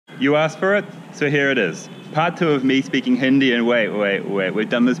You asked for it, so here it is. Part 2 of me speaking Hindi, and wait, we've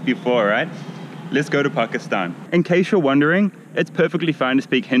done this before, right? Let's go to Pakistan. In case you're wondering, it's perfectly fine to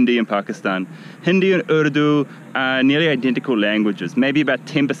speak Hindi in Pakistan. Hindi and Urdu are nearly identical languages. Maybe about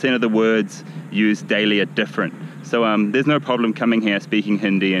 10% of the words used daily are different. So there's no problem coming here speaking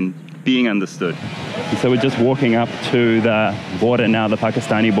Hindi and being understood. So we're just walking up to the border now, the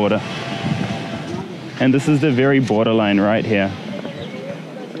Pakistani border. And this is the very borderline right here.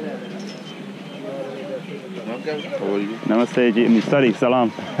 Namaste ji, sorry,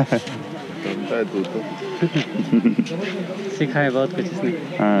 salam. सीखा है बहुत कुछ इसने।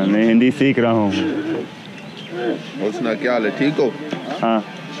 हाँ, मैं हिंदी सीख रहा हूँ। उसना क्या हाल है, ठीक हो? हाँ।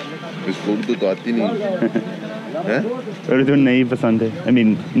 इसको उर्दू तो आती नहीं है? उर्दू नहीं पसंद है। I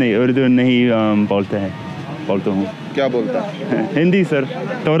mean, नहीं, उर्दू नहीं बोलता हूँ। क्या बोलता? हिंदी सर,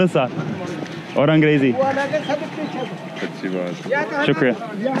 थोड़ा सा, और अंग्रेजी। अच्छी बात। शुक्रिया।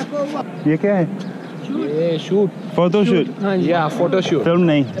 ये क्या है? ये शूट। फोटोशूट। या फोटोशूट। फिल्म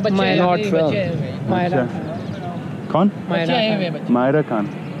नहीं। Not film. माहिरा। कौन? Mahira Khan.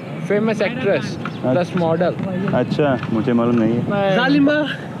 Famous actress plus model. अच्छा, मुझे मालूम नहीं है। जालिमा।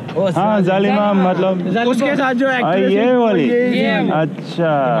 हाँ, जालिमा मतलब उसके साथ जो एक्ट्रेस ये वाली।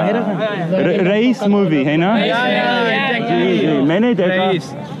 अच्छा, रईस मूवी है ना? जी, मैंने देखा।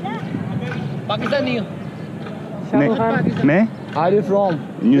 पाकिस्तानी हो? मैं? Are you from?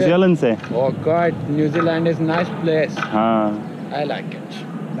 न्यूजीलैंड से। Oh God, New Zealand is nice place. हाँ। I like it.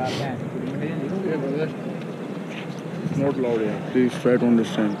 Not loud यार, please try to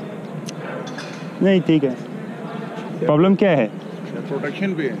understand. नहीं, ठीक है। प्रॉब्लम क्या है?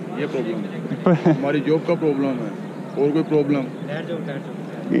 प्रोटेक्शन पे है, ये प्रॉब्लम है। हमारी जॉब का प्रॉब्लम है, और कोई प्रॉब्लम?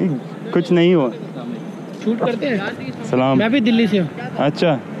 कुछ नहीं हुआ। शूट करते हैं। सलाम। मैं भी दिल्ली से हूँ।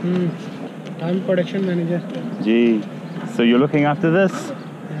 अच्छा। I'm production manager. Ji. So you're looking after this?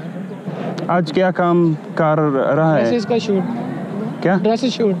 आज क्या काम कर रहा है? ड्रेसेस का शूट। क्या?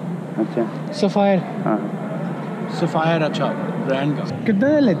 Dresses shoot. अच्छा। सफायर। हाँ। सफायर अच्छा ब्रांड का।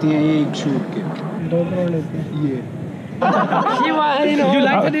 कितना लेती हैं ये एक शूट के? 2 करोड़ लेती हैं। ये। You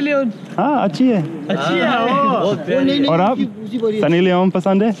like Sunny Leone? हाँ, अच्छी है। अच्छी है। और आप? सनी लियोन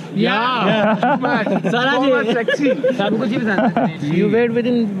पसंद है? सारा जी सेक्सी। सब कुछ ही पसंद है। You wait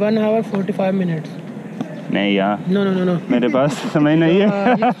within 1 hour 45 minutes. नहीं यार। No. मेरे पास समय नहीं है।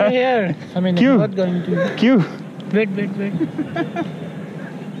 You stay here. क्यों? Not going to. क्यों? Wait.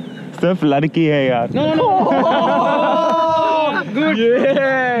 सिर्फ लड़की है यार। No. Good.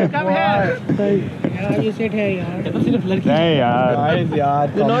 Yeah. Come here. यार ये सेट है यार। तो सिर्फ लड़की। नहीं यार।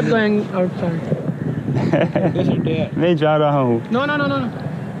 You're not going outside. मैं जा रहा हूँ। No.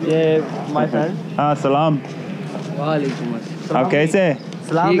 ये my friend. हाँ, सलाम। वालेकुम अस्सलाम। आप कैसे हैं?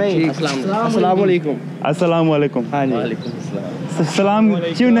 सलाम नहीं। अस्सलाम वालेकुम। अस्सलाम वालेकुम। हाँ जी। वालेकुम अस्सलाम। सलाम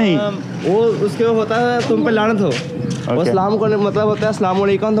क्यों नहीं? वो उसके होता है तुम पे लानत हो। वो सलाम को मतलब होता है अस्सलाम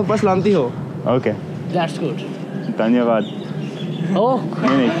वालेकुम, तुम पर सलामती हो। ओके। That's good. धन्यवाद। Oh.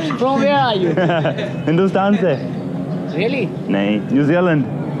 नहीं। From where are you? Hindustan से। Really? नहीं, न्यूजीलैंड।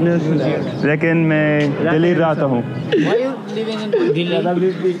 लेकिन मैं दिल्ली रहता हूँ। Why you living in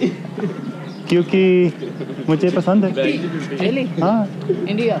Delhi? क्योंकि मुझे पसंद है। Really? हाँ।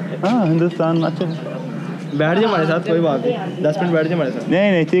 India? हाँ, हिंदुस्तान अच्छा। बैठ जाए हमारे साथ, कोई बात नहीं। 10 मिनट बैठ जाए हमारे साथ।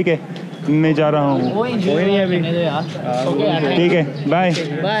 नहीं, ठीक है। मैं जा रहा हूँ। कोई नहीं है अभी। Okay. ठीक है, bye.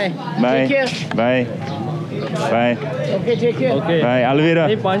 Bye. Take care. Bye. Okay, take care. Okay. Bye, अलविदा।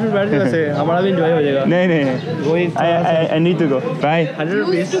 नहीं 5 मिनट बैठ जाए, वैसे हमारा भी एंजॉय हो जाएगा। नहीं। वही I need to go. Bye. 100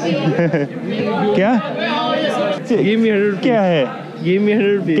 rupees. क्या? Give me 100 rupees. क्या है? Give me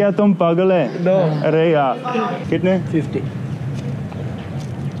 100 rupees. क्या तुम पागल है? No. अरे यार, कितने? 50।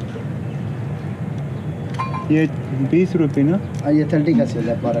 ये 20 रुपये ना? ये 30 का सेल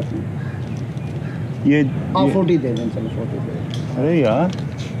है पार्क में। ये 40 दे दें, चलो 40 दे। अरे यार,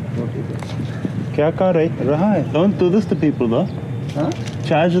 40 दे। क्या कर रहा है? Don't do this to people though. Huh?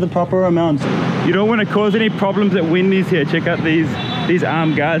 Charge the proper amount. You don't want to cause any problems at Wendy's here. Check out these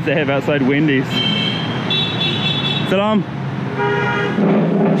armed guards they have outside Wendy's. Salam.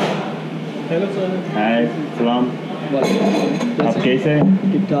 Hello sir. Hi, salam. आप कैसे हैं?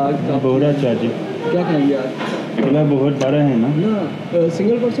 ठीक ठाक। बहुत अच्छा जी। क्या खाएंगे आज? गला बहुत बड़ा है ना? ना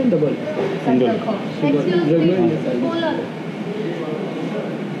single person double? Single. Regular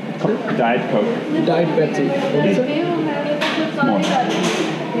Diet Coke. Diet Pepsi. Small.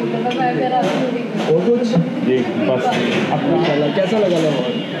 और कुछ? जी, बस। माशाल्लाह, कैसा लगा लाहौर?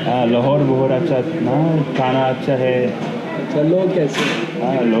 लाहौर बहुत अच्छा ना, खाना अच्छा है। अच्छा, लोग कैसे?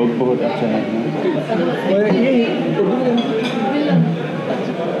 हाँ, लोग बहुत अच्छा है। और ये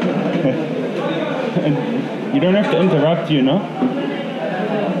You don't have to interrupt, you know?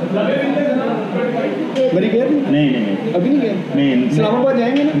 मरी गया नहीं अभी नहीं गया नहीं, इस्लामाबाद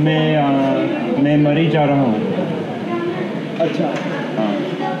जाएंगे ना? मैं मरी जा रहा हूँ। अच्छा हाँ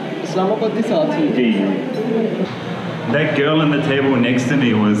इस्लामाबाद के साथ ही जी। That girl on the table next to me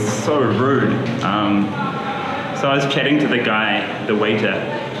was so rude. So I was chatting to the guy, the waiter,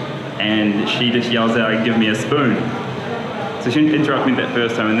 and she just yells out, "Give me a spoon." So she didn't interrupt me that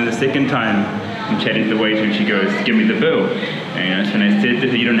first time, and then the second time I'm chatting to the waiter and she goes, "Give me the bill." And I said to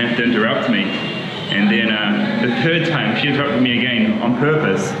her, "You don't have to interrupt me." And then the third time she interrupted me again on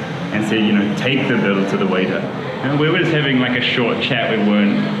purpose and said, "Take the bill to the waiter." And we were just having like a short chat. We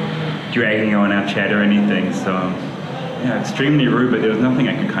weren't dragging on our chat or anything. So extremely rude, but there was nothing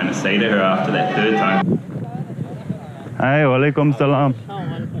I could kind of say to her after that third time. Hi, walaikum salam.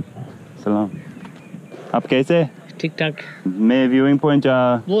 Salam. आप कैसे? ठीक ठाक। मैं viewing point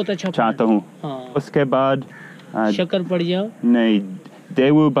बहुत अच्छा चाहता हूँ। हाँ। उसके बाद शक्कर पड़ जाओ। नहीं,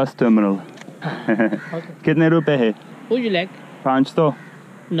 देवू बस टर्मिनल। कितने रुपए है? Would you like? 500?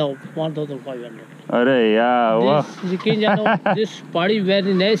 No, 1,500. अरे यार वाह। This party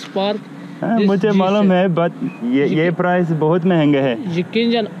very nice park. मुझे मालूम है, बट ये प्राइस बहुत महंगा है।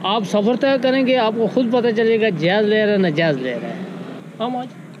 यकीन जान, आप सफर तय करेंगे आपको खुद पता चलेगा जायज ले रहा है ना जायज ले रहा है। हम आज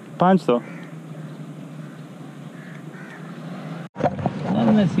 500।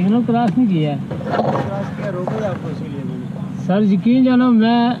 सर मैं सिग्नल क्रॉस नहीं किया। सर यकीन जानो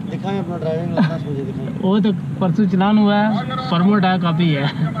मैं दिखाएं अपना ड्राइविंग लाइसेंस मुझे दिखाएं। वो तो परसों चलान हुआ है, परमिट है कापी है।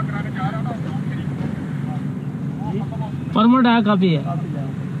 परमिट है कापी है।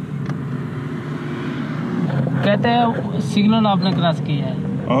 कहते हैं सिग्नल आपने क्रॉस किया है।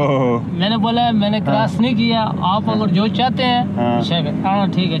 ओह। मैंने बोला मैंने क्रॉस नहीं किया, आप अगर जो चाहते हैं हाँ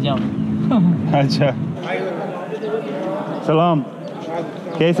ठीक है जाओ। अच्छा सलाम,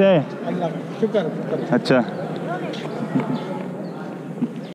 कैसे है? शुक्र। अच्छा